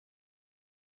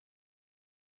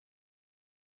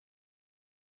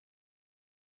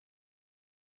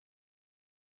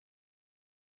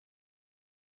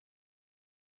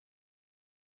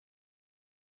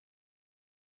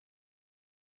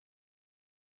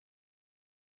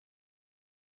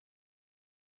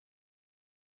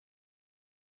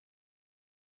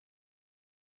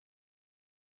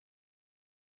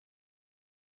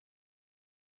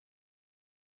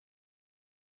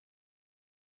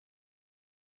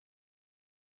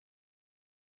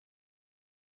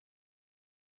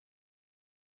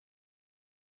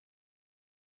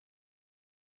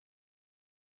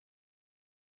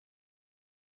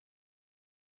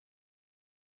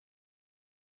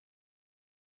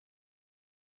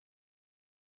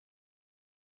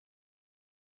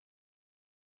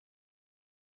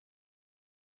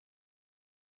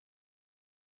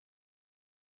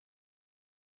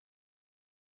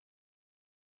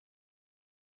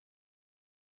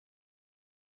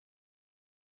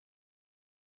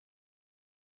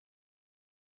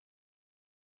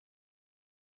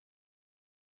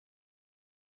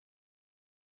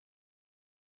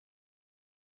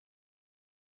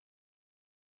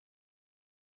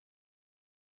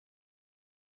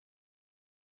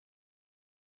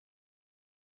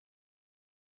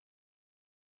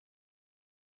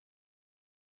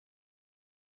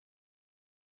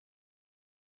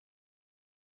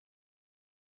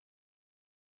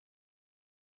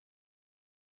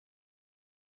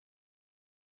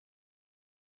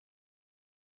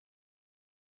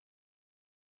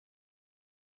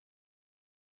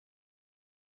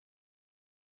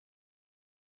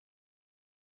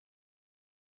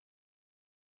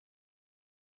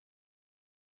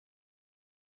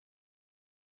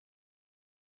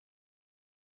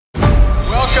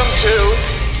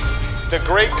the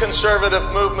great conservative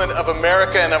movement of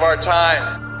America and of our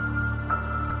time.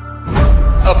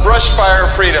 A brush fire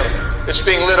of freedom is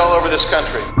being lit all over this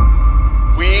country.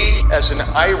 We, as an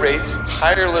irate,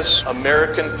 tireless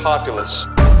American populace,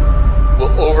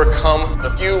 will overcome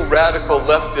the few radical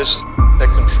leftists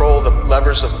that control the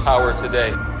levers of power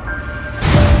today.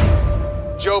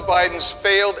 Joe Biden's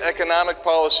failed economic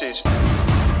policies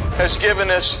has given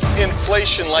us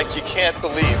inflation like you can't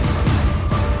believe,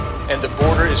 and the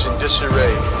border is in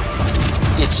disarray.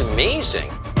 It's amazing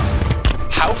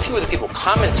how few of the people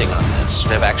commenting on this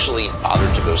have actually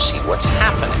bothered to go see what's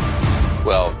happening.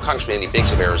 Well, Congressman Andy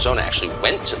Biggs of Arizona actually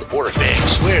went to the border.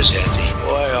 Biggs, where's Andy?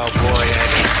 Boy, oh boy,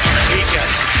 Andy.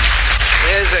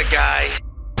 There's a guy.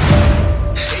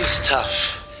 He's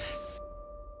tough.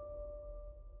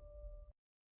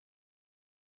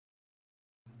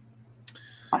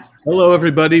 Hello,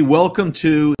 everybody. Welcome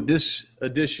to this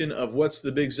edition of What's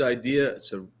the Biggs Idea?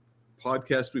 It's a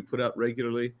podcast we put out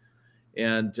regularly,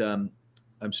 and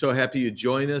I'm so happy you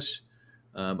join us.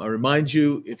 I remind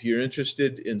you, if you're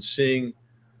interested in seeing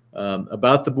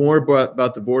about the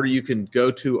border, you can go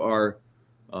to our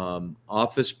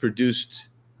office-produced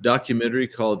documentary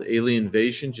called Alien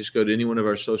Invasion. Just go to any one of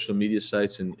our social media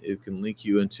sites, and it can link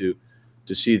you into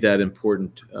to see that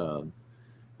important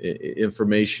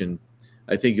information.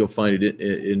 I think you'll find it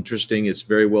interesting. It's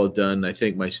very well done. I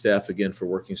thank my staff again for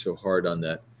working so hard on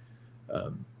that.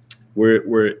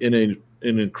 We're in an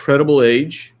incredible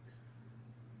age.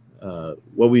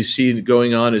 What we see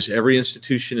going on is every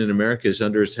institution in America is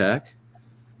under attack.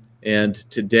 And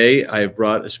today I have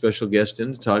brought a special guest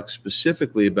in to talk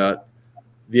specifically about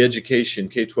the education,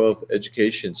 K-12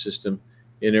 education system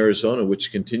in Arizona,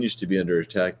 which continues to be under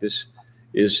attack.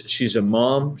 She's a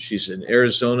mom. She's an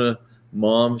Arizona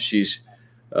mom. She's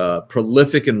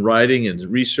prolific in writing and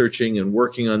researching and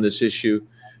working on this issue.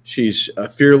 She's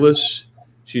fearless.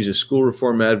 She's a school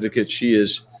reform advocate. She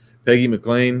is Peggy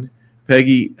McClain.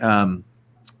 Peggy,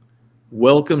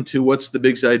 welcome to What's the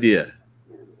Biggs Idea?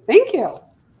 Thank you.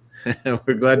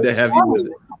 We're glad to have you with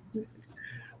us.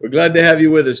 We're glad to have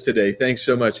you with us today. Thanks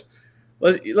so much.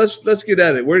 Let's get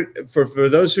at it. For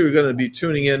those who are going to be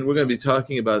tuning in, we're going to be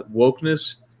talking about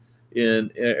wokeness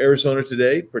in Arizona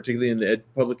today, particularly in the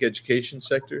public education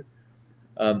sector.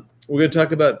 We're going to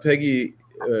talk about Peggy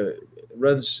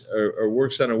runs or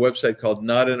works on a website called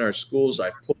Not in Our Schools.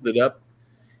 I've pulled it up.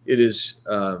 It is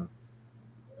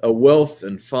a wealth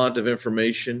and font of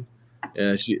information.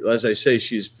 And she, as I say,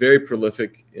 she's very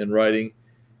prolific in writing.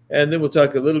 And then we'll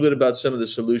talk a little bit about some of the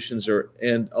solutions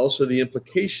and also the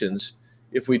implications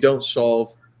if we don't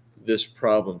solve this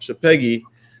problem. So Peggy,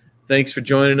 thanks for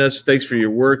joining us. Thanks for your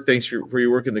work. Thanks for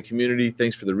your work in the community.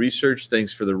 Thanks for the research.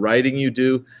 Thanks for the writing you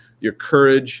do, your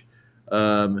courage.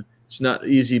 It's not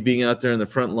easy being out there in the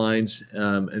front lines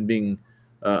and being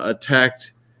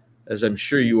attacked, as I'm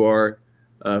sure you are,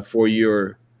 for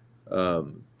your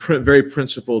very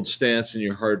principled stance and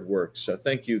your hard work. So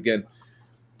thank you again.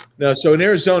 Now, so in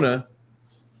Arizona,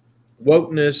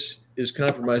 wokeness is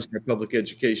compromising our public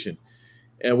education.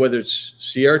 And whether it's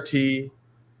CRT,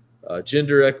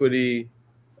 gender equity,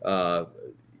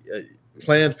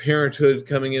 Planned Parenthood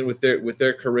coming in with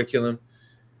their curriculum.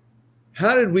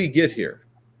 How did we get here?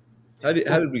 How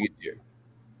did we get here?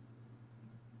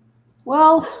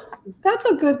 Well, that's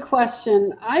a good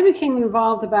question. I became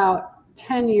involved about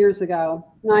 9 years ago,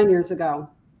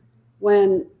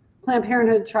 when Planned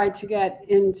Parenthood tried to get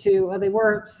into, well, they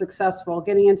were successful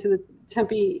getting into the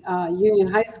Tempe Union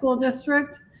High School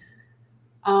District.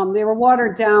 They were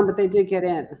watered down, but they did get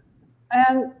in.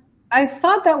 And I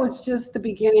thought that was just the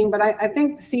beginning, but I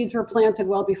think the seeds were planted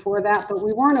well before that, but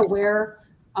we weren't aware.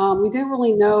 We didn't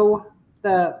really know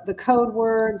the code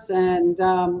words. And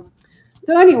so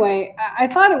anyway, I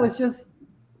thought it was just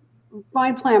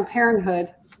find Planned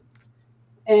Parenthood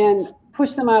and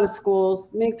push them out of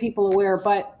schools, make people aware.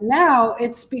 But now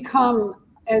it's become,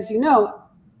 as you know,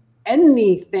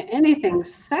 anything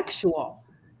sexual,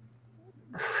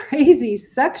 crazy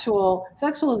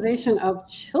sexualization of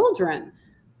children,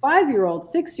 5-year-olds,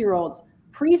 6-year-olds,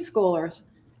 preschoolers.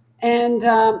 And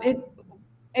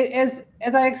as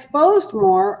I exposed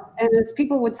more and as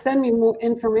people would send me more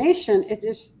information, it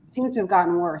just seems to have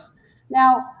gotten worse.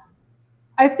 Now,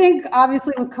 I think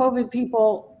obviously with COVID,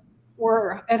 people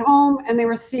were at home and they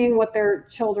were seeing what their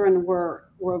children were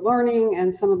learning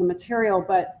and some of the material,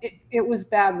 but it was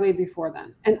bad way before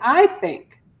then. And I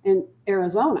think in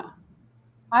Arizona,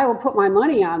 I will put my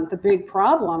money on the big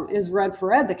problem is Red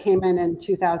for Ed that came in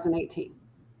 2018.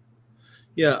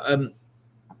 Yeah.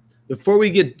 Before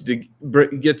we get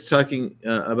to talking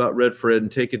about Red for Ed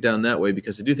and take it down that way,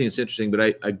 because I do think it's interesting, but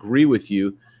I agree with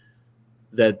you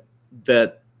that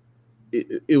that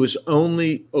it was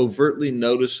only overtly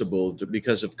noticeable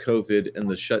because of COVID and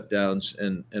the shutdowns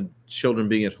and children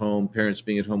being at home, parents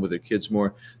being at home with their kids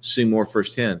more, seeing more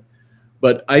firsthand.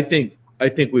 But I think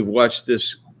we've watched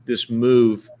this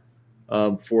move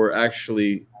for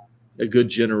actually a good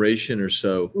generation or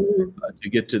so to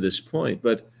get to this point.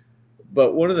 But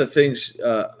one of the things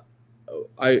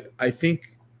I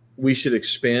think we should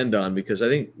expand on, because I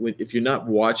think if you're not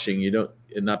watching,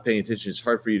 and not paying attention, it's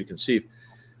hard for you to conceive.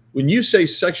 When you say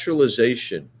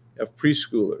sexualization of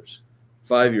preschoolers,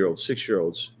 5-year-olds,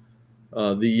 6-year-olds,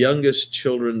 the youngest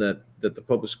children that the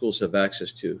public schools have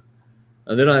access to,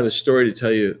 and then I have a story to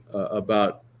tell you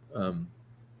about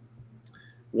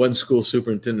one school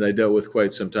superintendent I dealt with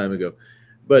quite some time ago.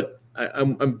 But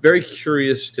I'm very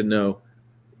curious to know.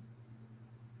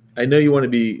 I know you want to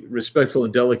be respectful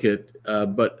and delicate,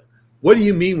 but what do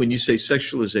you mean when you say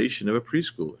sexualization of a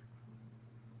preschooler?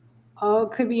 Oh,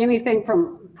 it could be anything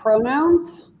from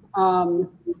pronouns.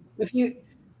 If you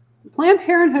Planned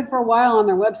Parenthood for a while on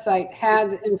their website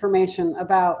had information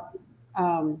about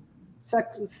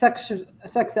sex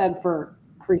ed for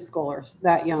preschoolers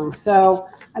that young. So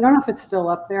I don't know if it's still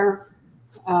up there.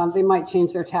 They might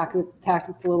change their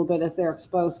tactics a little bit as they're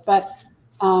exposed. But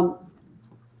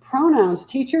pronouns,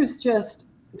 teachers just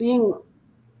being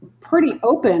pretty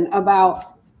open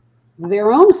about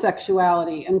their own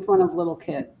sexuality in front of little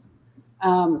kids.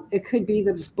 It could be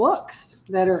the books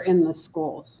that are in the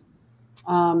schools.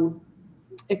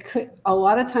 It could, a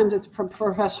lot of times it's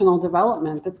professional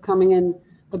development that's coming in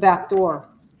the back door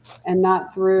and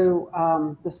not through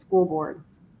the school board.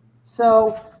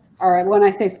 So, all right, when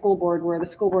I say school board, where the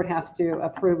school board has to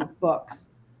approve of books,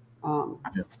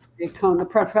 the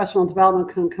professional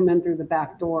development can come in through the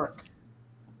back door.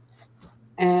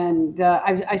 And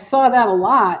I saw that a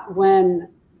lot when,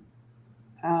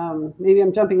 maybe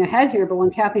I'm jumping ahead here, but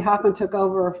when Kathy Hoffman took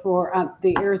over for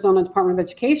the Arizona Department of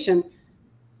Education,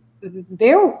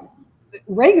 there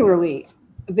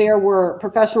were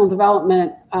professional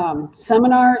development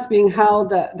seminars being held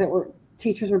that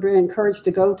teachers were being encouraged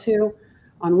to go to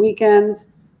on weekends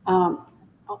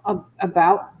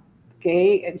about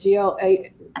gay,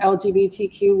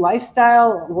 LGBTQ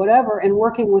lifestyle, whatever, and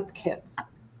working with kids.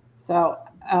 So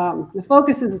the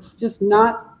focus is just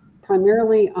not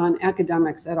primarily on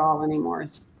academics at all anymore,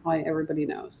 as probably everybody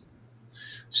knows.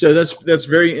 So that's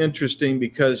very interesting,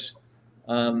 because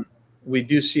we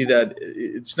do see that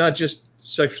it's not just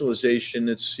sexualization,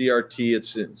 it's CRT,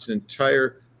 it's an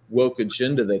entire woke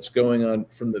agenda that's going on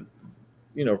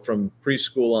from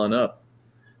preschool on up.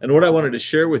 And what I wanted to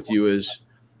share with you is,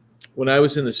 when I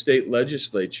was in the state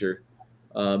legislature,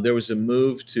 there was a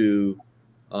move to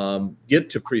get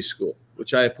to preschool,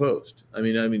 which I opposed. I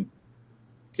mean,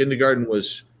 kindergarten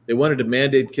they wanted to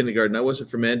mandate kindergarten. I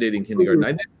wasn't for mandating kindergarten.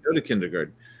 I didn't go to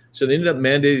kindergarten. So they ended up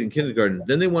mandating kindergarten.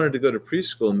 Then they wanted to go to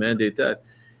preschool and mandate that.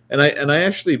 And I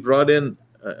actually brought in,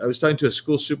 I was talking to a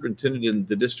school superintendent in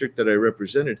the district that I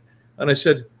represented. And I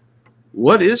said,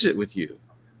 what is it with you?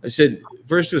 I said,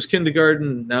 first it was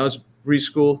kindergarten, now it's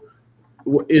preschool.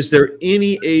 Is there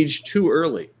any age too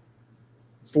early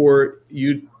for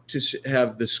you to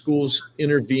have the schools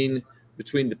intervene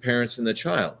between the parents and the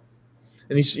child?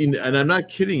 And I'm not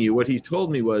kidding you. What he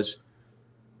told me was,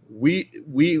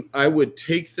 I would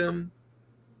take them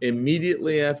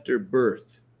immediately after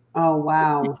birth. Oh,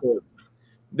 wow.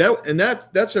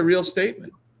 That's a real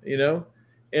statement,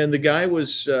 and the guy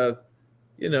was,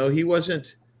 he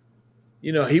wasn't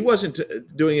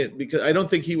doing it because I don't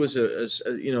think he was a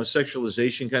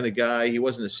sexualization kind of guy. He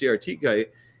wasn't a CRT guy.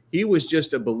 He was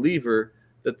just a believer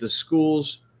that the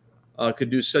schools could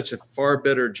do such a far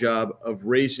better job of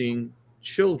raising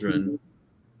children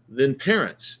than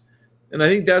parents. And I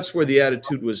think that's where the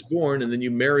attitude was born. And then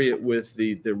you marry it with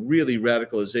the really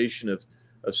radicalization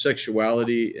of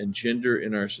sexuality and gender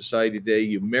in our society today.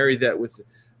 You marry that with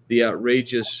the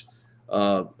outrageous,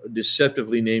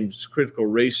 deceptively named critical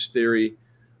race theory,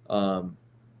 and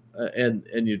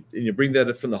you bring that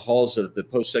up from the halls of the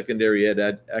post-secondary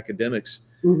academics,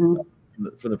 from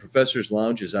the professors'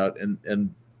 lounges out,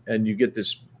 and you get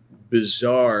this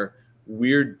bizarre,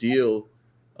 weird deal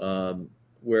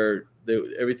where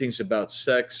everything's about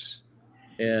sex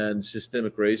and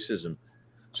systemic racism.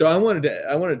 So I wanted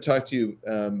to talk to you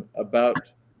about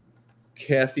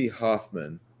Kathy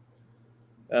Hoffman.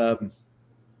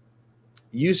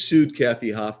 You sued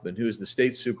Kathy Hoffman, who is the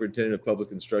state superintendent of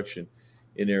public instruction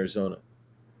in Arizona,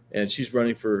 and she's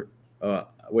running for.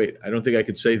 Wait, I don't think I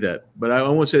could say that, but I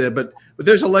won't say that. But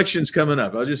there's elections coming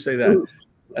up. I'll just say that.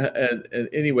 And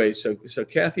anyway, so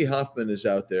Kathy Hoffman is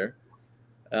out there.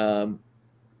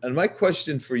 And my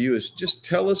question for you is, just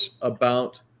tell us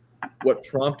about what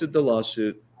prompted the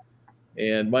lawsuit.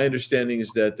 And my understanding is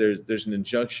that there's an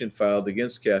injunction filed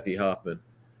against Kathy Hoffman,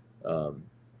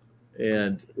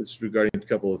 and it's regarding a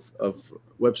couple of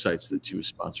websites that she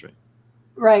was sponsoring.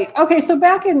 Right. Okay. So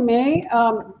back in May,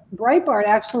 Breitbart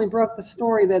actually broke the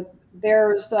story that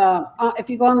there's, if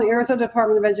you go on the Arizona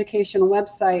Department of Education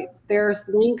website, there's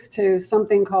links to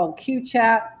something called Q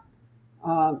Chat.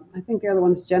 I think the other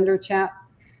one's Gender Chat.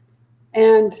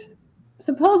 And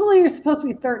supposedly you're supposed to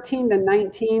be 13 to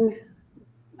 19,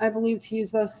 I believe, to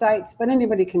use those sites, but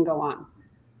anybody can go on.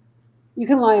 You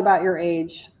can lie about your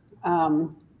age.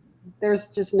 There's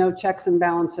just no checks and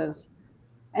balances.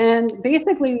 And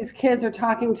basically these kids are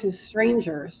talking to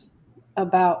strangers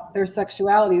about their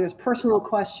sexuality. There's personal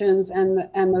questions, and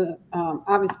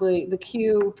obviously the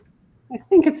Q, I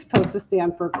think it's supposed to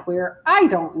stand for queer. I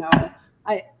don't know.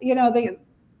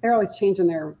 They're always changing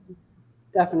their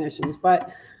definitions,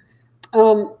 but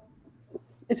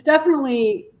it's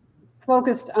definitely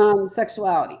focused on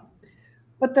sexuality.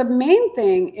 But the main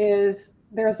thing is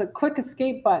there's a quick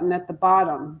escape button at the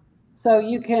bottom. So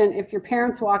you can, if your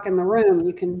parents walk in the room,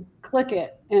 you can click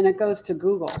it and it goes to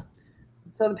Google.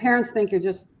 So the parents think you're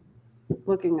just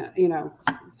looking at,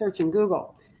 searching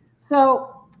Google.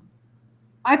 So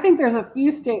I think there's a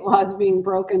few state laws being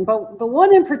broken, but the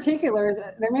one in particular is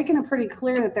they're making it pretty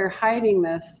clear that they're hiding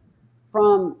this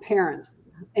from parents.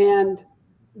 And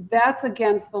that's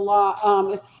against the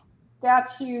law. It's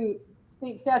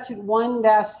state statute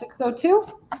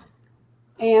 1-602.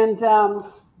 And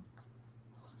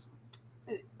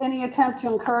any attempt to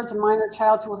encourage a minor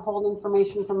child to withhold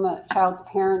information from the child's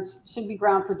parents should be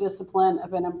ground for discipline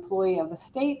of an employee of the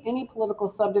state, any political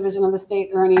subdivision of the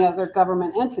state, or any other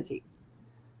government entity.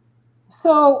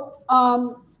 So,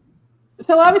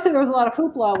 so obviously there was a lot of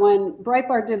hoopla when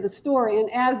Breitbart did the story,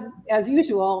 and as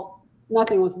usual,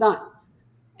 nothing was done.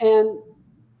 And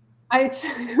I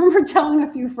remember telling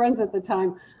a few friends at the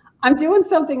time, I'm doing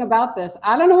something about this.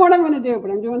 I don't know what I'm going to do,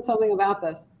 but I'm doing something about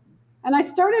this. And I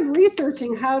started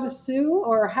researching how to sue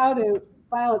or how to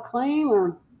file a claim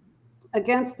or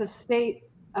against the state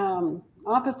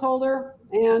office holder.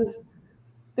 And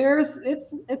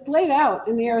it's laid out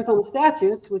in the Arizona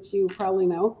statutes, which you probably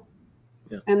know.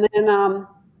 Yeah. And then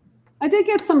I did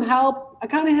get some help. I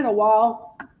kind of hit a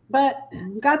wall, but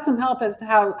got some help as to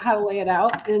how to lay it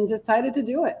out and decided to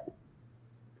do it.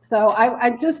 So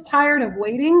I'm just tired of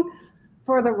waiting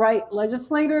for the right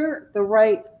legislator, the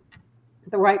right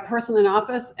person in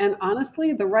office, and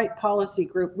honestly, the right policy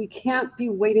group. We can't be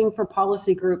waiting for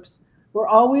policy groups. We're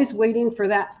always waiting for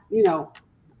that,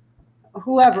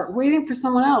 whoever, waiting for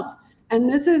someone else. And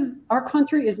our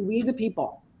country is we the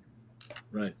people.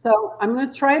 Right. So I'm going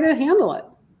to try to handle it.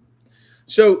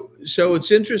 So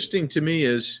what's interesting to me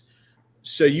is,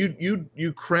 so you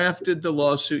crafted the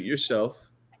lawsuit yourself.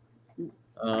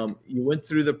 You went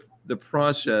through the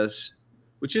process,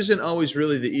 which isn't always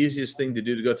really the easiest thing to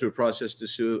do, to go through a process to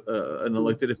sue an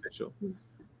elected official.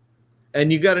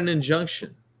 And you got an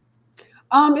injunction.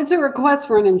 It's a request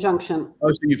for an injunction. Oh,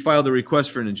 so you filed a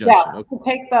request for an injunction. Yeah, okay. To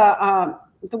take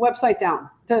the website down,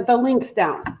 the links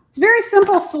down. It's a very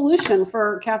simple solution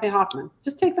for Kathy Hoffman.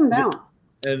 Just take them down.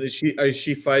 And is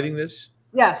she fighting this?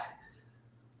 Yes.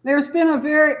 There's been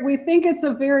we think it's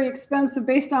a very expensive,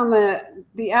 based on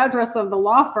the address of the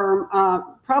law firm,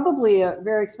 probably a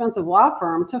very expensive law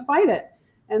firm to fight it.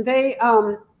 And they,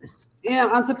 on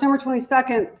September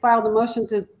 22nd, filed a motion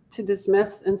to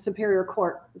dismiss in Superior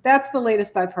Court. That's the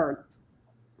latest I've heard.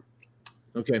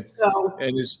 Okay. So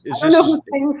and I don't know who's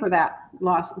paying for that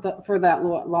for that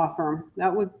law firm.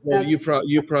 That would. Well, you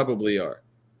probably are.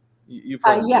 You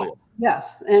probably yes, are.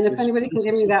 Yes. And if anybody can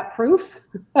give me that proof,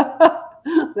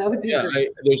 that would be. Yeah,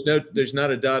 there's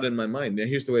not a doubt in my mind. Now,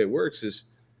 here's the way it works: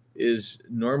 is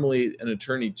normally an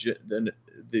attorney, the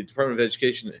Department of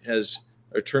Education has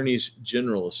attorneys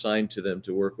general assigned to them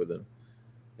to work with them,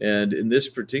 and in this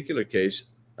particular case,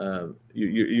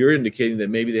 you're indicating that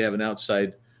maybe they have an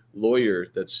outside lawyer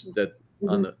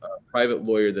on a private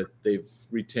lawyer that they've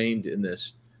retained in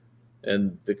this,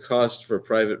 and the cost for a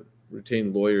private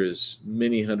retained lawyer is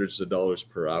many hundreds of dollars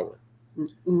per hour.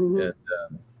 And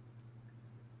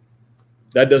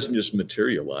that doesn't just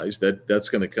materialize. That's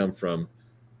going to come from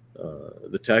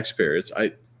the taxpayer.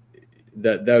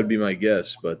 That would be my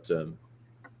guess, but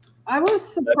I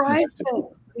was surprised that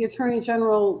the Attorney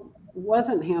General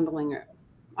wasn't handling it.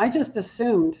 I just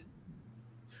assumed.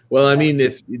 Well, I mean,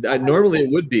 normally it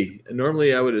would be.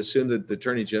 Normally, I would assume that the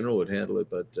Attorney General would handle it,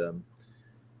 but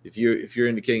if you're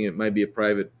indicating it might be a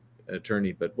private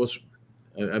attorney, but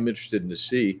I'm interested in to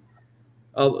see.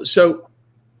 So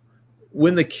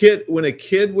when a kid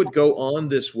would go on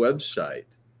this website,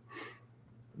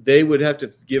 they would have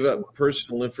to give up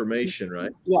personal information,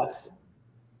 right? Yes.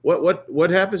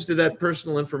 What happens to that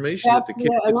personal information that the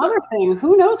kid? Another thing,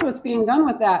 who knows what's being done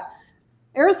with that?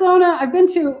 Arizona, I've been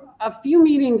to a few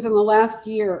meetings in the last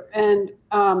year, and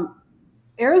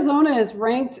Arizona is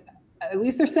ranked, at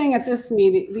least they're saying at these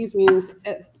meetings,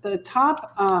 it's the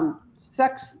top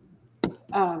sex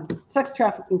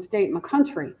trafficking state in the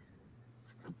country.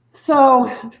 So,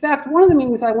 in fact, one of the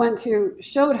meetings I went to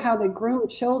showed how they groom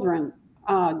children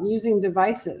using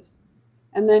devices,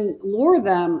 and then lure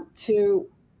them to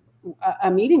a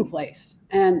meeting place,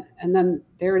 and then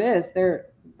there it is. They're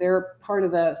part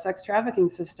of the sex trafficking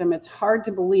system. It's hard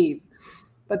to believe,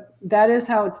 but that is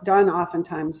how it's done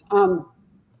oftentimes.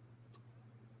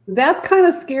 That kind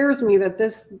of scares me that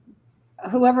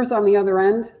whoever's on the other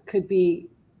end could be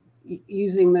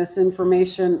using this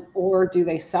information, or do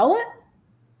they sell it?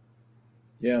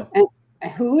 Yeah. And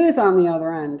who is on the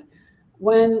other end?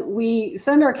 When we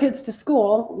send our kids to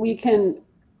school, we can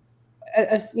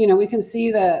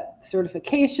see the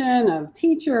certification of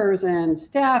teachers and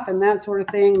staff and that sort of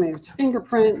thing. There's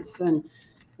fingerprints, and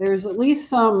there's at least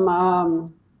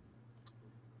some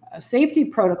a safety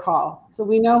protocol, so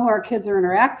we know who our kids are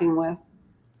interacting with.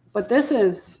 But this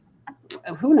is,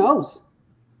 who knows?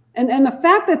 And the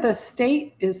fact that the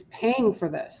state is paying for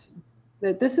this,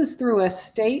 that this is through a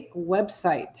state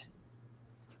website.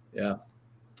 Yeah.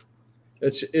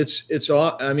 It's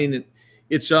I mean,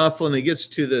 it's awful, and it gets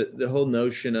to the whole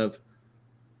notion of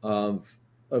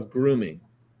grooming.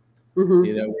 Mm-hmm.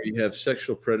 You know, where you have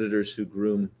sexual predators who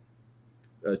groom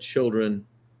children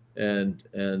and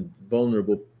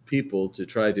vulnerable people to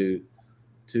try to,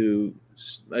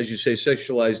 as you say,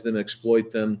 sexualize them,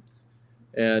 exploit them.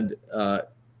 And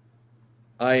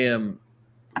I'm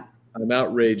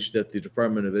outraged that the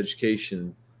Department of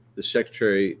Education, the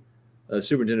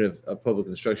superintendent of public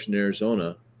instruction in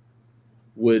Arizona,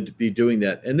 would be doing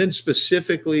that. And then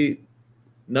specifically,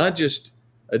 not just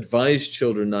advise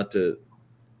children not to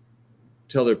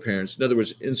tell their parents. In other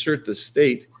words, insert the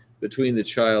state between the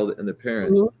child and the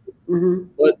parent. Mm-hmm.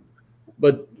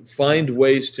 But find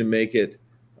ways to make it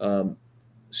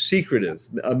secretive,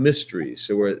 a mystery,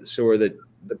 so where that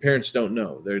the parents don't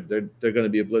know. They're going to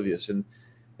be oblivious, and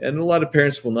a lot of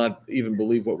parents will not even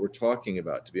believe what we're talking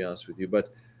about, to be honest with you.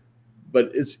 But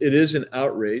it is an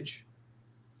outrage,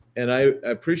 and I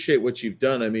appreciate what you've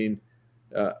done. I mean,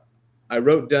 I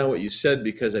wrote down what you said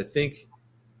because I think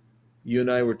you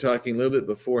and I were talking a little bit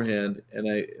beforehand,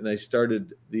 and I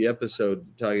started the episode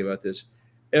talking about this.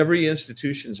 Every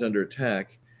institution's under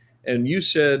attack, and you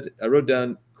said, I wrote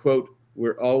down, quote,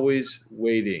 "We're always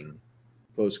waiting,"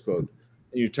 close quote.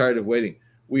 And you're tired of waiting.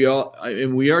 We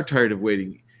are tired of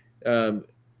waiting.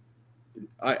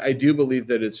 I do believe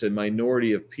that it's a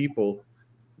minority of people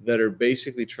that are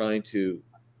basically trying to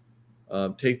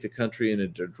take the country in a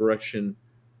direction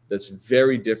that's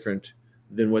very different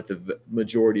than what the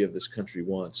majority of this country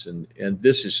wants. And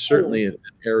this is certainly an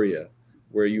area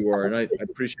where you are. And I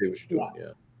appreciate what you're doing.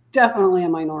 Yeah. Definitely a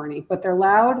minority, but they're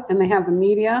loud, and they have the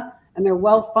media, and they're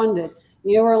well funded.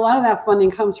 You know where a lot of that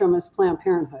funding comes from is Planned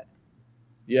Parenthood.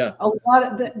 Yeah. A lot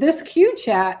of this Q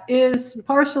chat is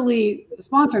partially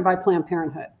sponsored by Planned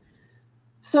Parenthood.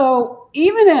 So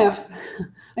even if,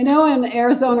 I know in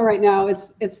Arizona right now,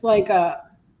 it's like a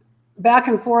back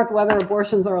and forth whether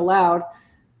abortions are allowed.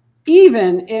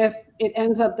 Even if it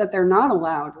ends up that they're not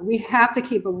allowed, we have to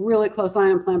keep a really close eye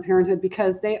on Planned Parenthood,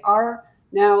 because they are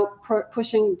now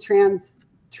pushing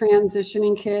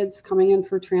transitioning kids coming in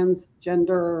for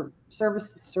transgender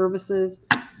services.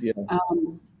 Yeah.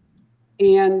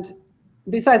 And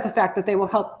besides the fact that they will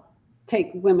help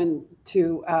take women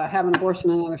to have an abortion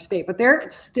in another state, but they're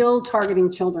still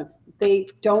targeting children. They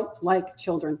don't like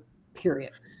children,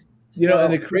 period. You know,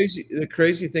 and the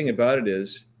crazy thing about it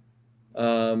is,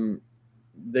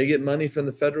 they get money from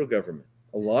the federal government,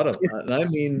 a lot of, and I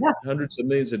mean hundreds of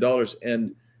millions of dollars.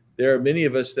 And there are many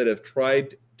of us that have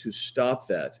tried to stop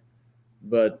that,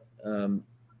 but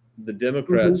the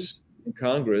Democrats in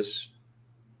Congress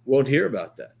won't hear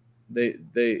about that. They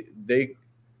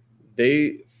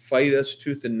fight us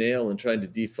tooth and nail in trying to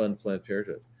defund Planned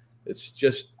Parenthood. It's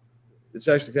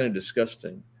actually kind of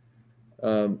disgusting.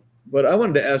 But I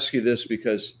wanted to ask you this,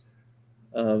 because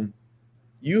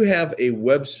you have a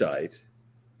website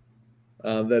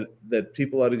that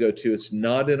people ought to go to. It's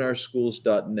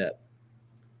notinOurSchools.net.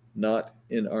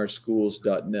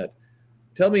 NotinOurSchools.net.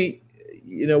 Tell me,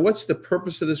 what's the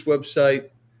purpose of this website?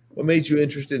 What made you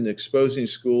interested in exposing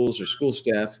schools or school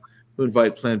staff who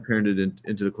invite Planned Parenthood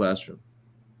into the classroom?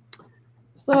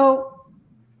 So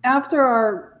after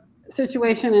our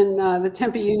situation in the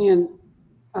Tempe Union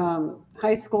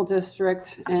high school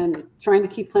district and trying to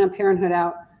keep Planned Parenthood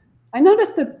out, I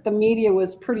noticed that the media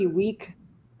was pretty weak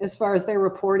as far as their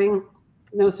reporting.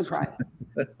 No surprise.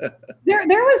 There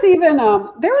was even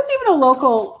a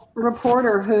local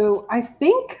reporter who I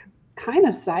think kind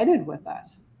of sided with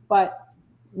us, but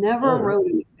never wrote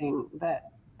anything that.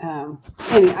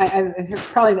 Anyway,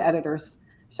 probably the editors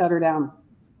shut her down.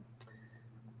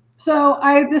 So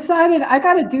I decided I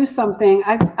got to do something.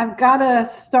 I've got to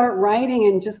start writing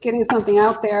and just getting something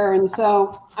out there. And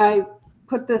so I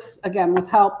put this, again, with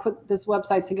help, put this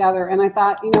website together. And I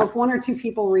thought, if one or two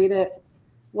people read it,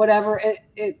 whatever,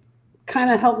 it kind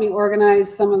of helped me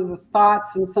organize some of the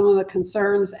thoughts and some of the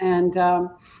concerns and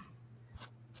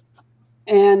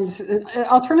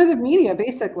alternative media,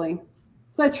 basically.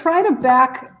 So I try to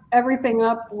back everything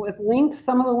up with links.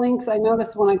 Some of the links I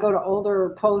notice when I go to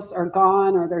older posts are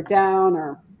gone or they're down,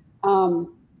 or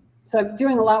so I'm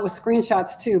doing a lot with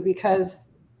screenshots too, because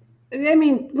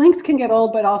links can get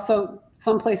old, but also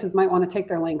some places might want to take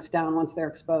their links down once they're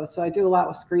exposed. So I do a lot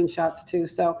with screenshots too.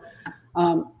 So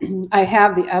I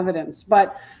have the evidence.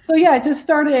 But so yeah, I just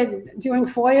started doing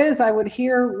FOIAs. I would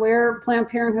hear where Planned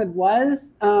Parenthood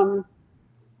was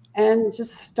and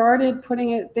just started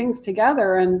putting things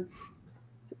together. And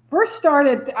first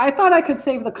started, I thought I could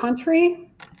save the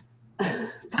country,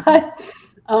 but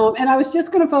and I was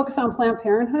just going to focus on Planned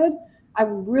Parenthood. I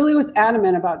really was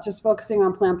adamant about just focusing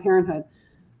on Planned Parenthood,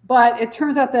 but it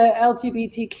turns out the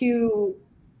LGBTQ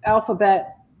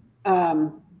alphabet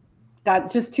got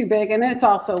just too big, and it's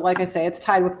also, like I say, it's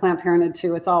tied with Planned Parenthood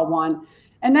too. It's all one,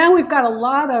 and now we've got a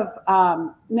lot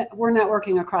of we're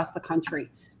networking across the country,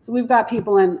 so we've got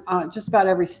people in just about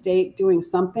every state doing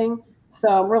something.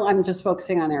 So I'm just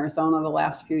focusing on Arizona the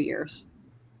last few years.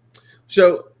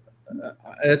 So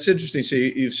that's interesting. So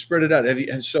you've spread it out. Have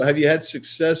you had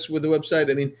success with the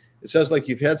website? I mean, it sounds like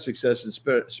you've had success in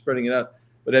spreading it out.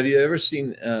 But have you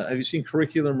seen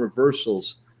curriculum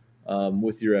reversals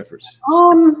with your efforts?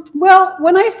 Well,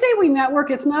 when I say we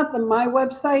network, it's not my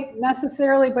website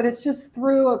necessarily, but it's just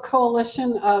through a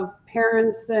coalition of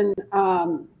parents and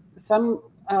some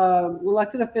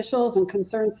elected officials and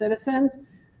concerned citizens.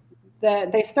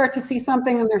 That they start to see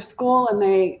something in their school and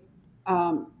we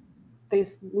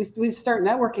start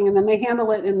networking, and then they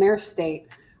handle it in their state.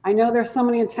 I know there's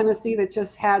somebody in Tennessee that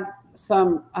just had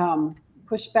some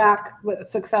pushback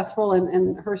successful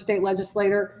in her state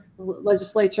legislature.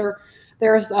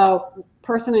 There's a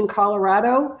person in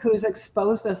Colorado who's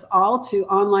exposed us all to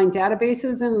online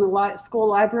databases in the school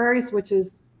libraries, which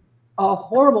is a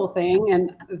horrible thing.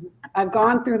 And I've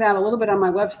gone through that a little bit on my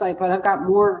website, but I've got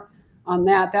more on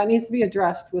that. That needs to be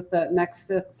addressed with the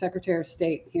next Secretary of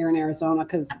State here in Arizona,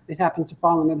 because it happens to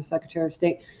fall under the Secretary of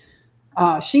State.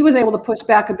 She was able to push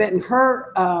back a bit in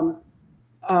her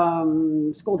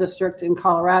school district in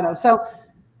Colorado. So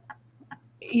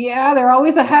yeah, they're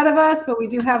always ahead of us, but we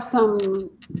do have some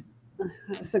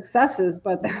successes,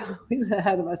 but they're always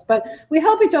ahead of us. But we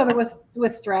help each other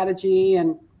with strategy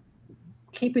and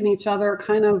keeping each other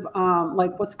kind of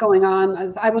like what's going on.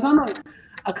 I was on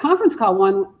a conference call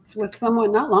once with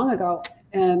someone not long ago,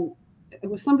 and it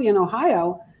was somebody in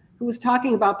Ohio who was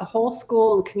talking about the whole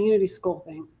school and community school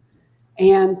thing,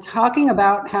 and talking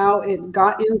about how it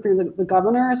got in through the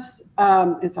governor's,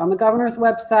 it's on the governor's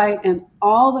website, and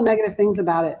all the negative things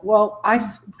about it. Well, I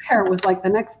swear it was like the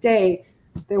next day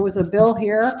there was a bill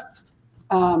here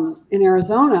in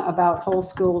Arizona about whole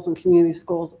schools and community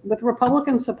schools with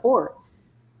Republican support,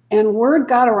 and word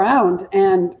got around,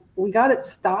 and we got it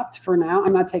stopped for now.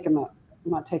 It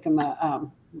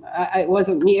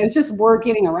wasn't me. It was just word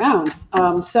getting around.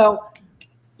 So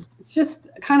it's just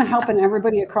kind of helping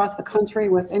everybody across the country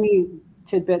with any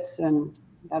tidbits and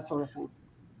that sort of thing.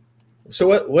 So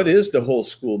what is the whole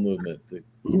school movement?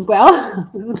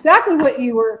 Well, this is exactly what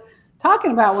you were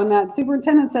talking about when that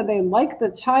superintendent said they like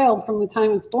the child from the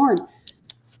time it's born.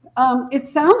 It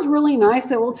sounds really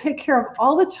nice. It will take care of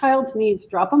all the child's needs.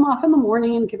 Drop them off in the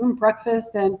morning and give them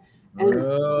breakfast and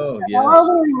all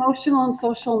their emotional and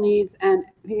social needs. And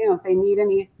if they need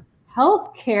any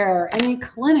health care, any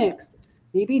clinics,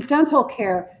 maybe dental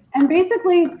care, and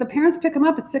basically the parents pick them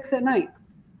up at 6 p.m.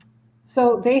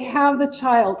 So they have the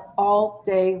child all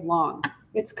day long.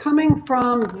 It's coming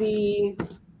from the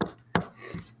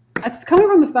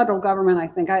federal government, I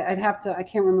think. I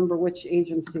can't remember which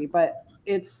agency, but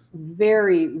it's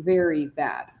very, very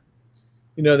bad.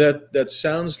 That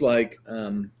sounds like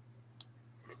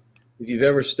if you've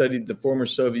ever studied the former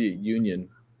Soviet Union,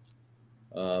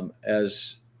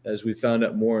 as we found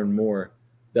out more and more,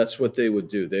 that's what they would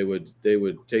do. They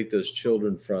would take those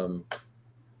children from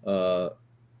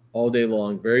all day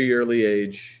long, very early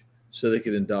age, so they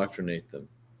could indoctrinate them.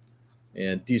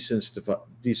 and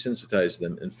desensitize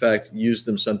them. In fact, use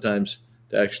them sometimes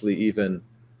to actually even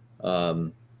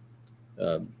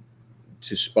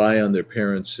to spy on their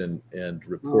parents and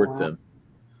report them.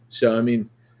 So I mean,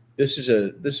 this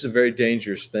is a very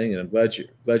dangerous thing, and I'm glad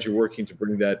you're working to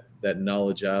bring that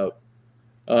knowledge out.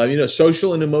 You know,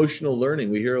 social and emotional learning.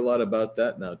 We hear a lot about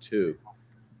that now too.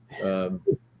 I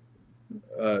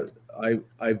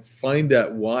find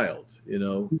that wild. You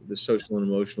know, the social and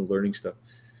emotional learning stuff.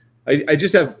 We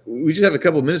just have a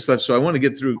couple of minutes left, so I want to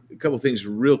get through a couple of things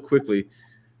real quickly.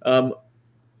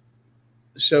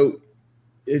 So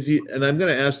and I'm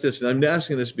going to ask this, and I'm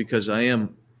asking this because I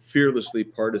am fearlessly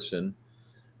partisan,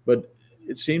 but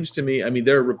it seems to me, I mean,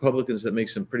 there are Republicans that make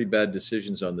some pretty bad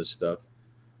decisions on this stuff,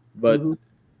 but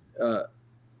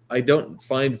I don't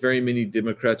find very many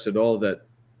Democrats at all that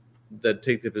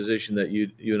take the position that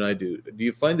you and I do. Do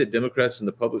you find that Democrats in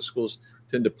the public schools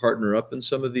tend to partner up in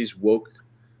some of these woke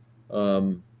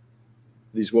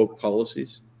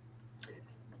policies?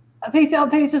 They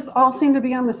just all seem to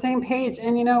be on the same page.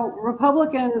 And, you know,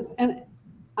 Republicans, and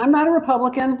I'm not a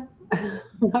Republican, I'm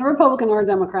not a Republican or a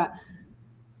Democrat.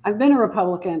 I've been a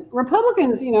Republican.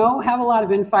 Republicans, you know, have a lot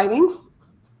of infighting.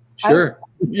 Sure.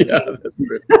 Yeah, that's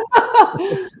great.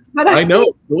 But I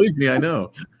know, believe me, I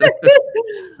know. But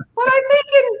I think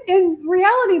in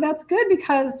reality, that's good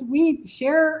because we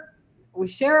share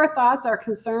our thoughts, our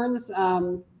concerns.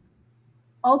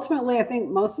 Ultimately, I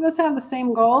think most of us have the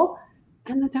same goal.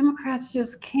 And the Democrats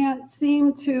just can't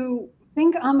seem to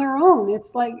think on their own.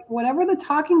 It's like whatever the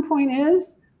talking point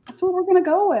is, that's what we're going to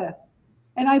go with.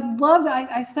 And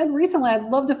I said recently, I'd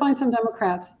love to find some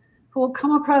Democrats who will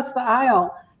come across the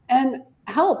aisle and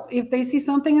help. If they see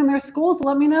something in their schools,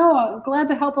 let me know. I'm glad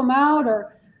to help them out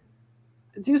or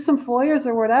do some FOIAs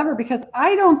or whatever, because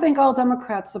I don't think all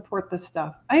Democrats support this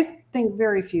stuff. I think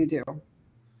very few do.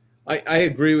 I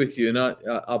agree with you, and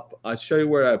I'll show you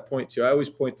where I point to. I always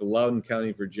point to Loudoun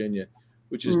County, Virginia,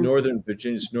 which is northern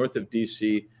Virginia. It's north of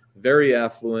D.C., very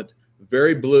affluent,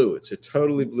 very blue. It's a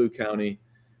totally blue county.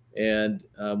 And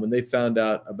when they found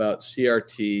out about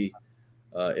CRT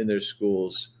in their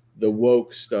schools, the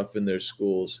woke stuff in their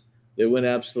schools, they went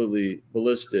absolutely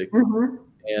ballistic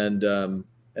and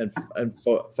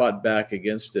fought back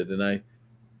against it. And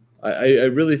I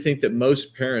really think that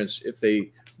most parents, if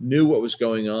they knew what was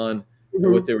going on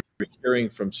and what they were hearing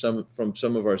from some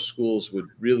of our schools, would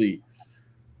really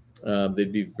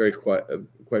they'd be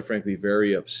quite frankly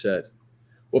very upset.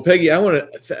 Well, Peggy, I want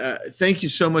to thank you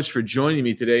so much for joining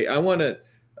me today. I want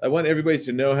everybody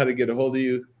to know how to get a hold of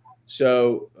you.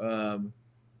 So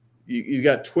you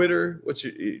got Twitter. What's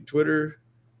your Twitter?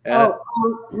 Well,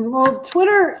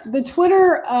 the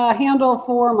Twitter handle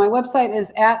for my website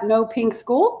is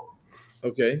 @NoPinkSchool.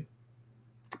 Okay.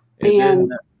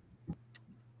 And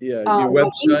your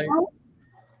website.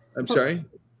 I'm sorry.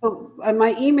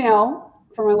 My email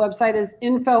for my website is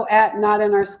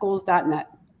info@notinourschools.net.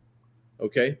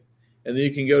 Okay. And then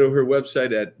you can go to her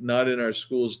website at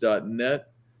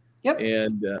notinourschools.net. Yep.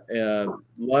 And a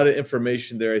lot of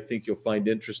information there I think you'll find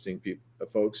interesting,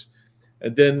 folks.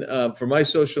 And then for my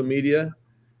social media,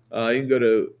 you can go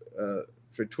to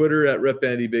for Twitter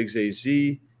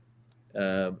 @RepAndyBiggsAZ,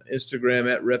 Instagram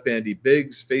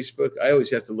 @RepAndyBiggs, Facebook. I always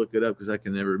have to look it up because I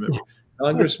can never remember.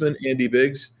 Congressman Andy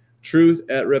Biggs, Truth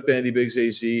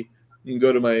 @RepAndyBiggsAZ. You can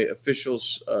go to my official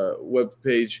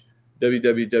webpage,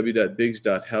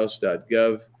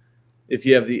 www.biggs.house.gov. If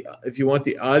you want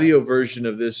the audio version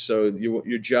of this, so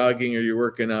you're jogging or you're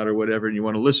working out or whatever, and you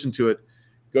want to listen to it,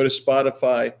 go to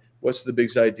Spotify. What's the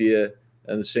Biggs Idea?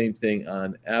 And the same thing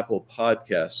on Apple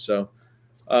Podcasts. So,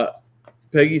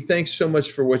 Peggy, thanks so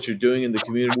much for what you're doing in the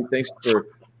community. Thanks for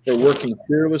working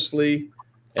fearlessly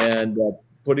and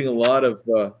putting a lot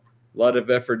of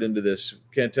effort into this.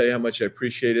 Can't tell you how much I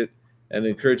appreciate it, and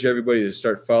encourage everybody to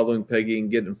start following Peggy and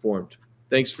get informed.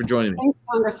 Thanks for joining me. Thanks,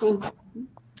 Congressman.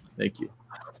 Thank you.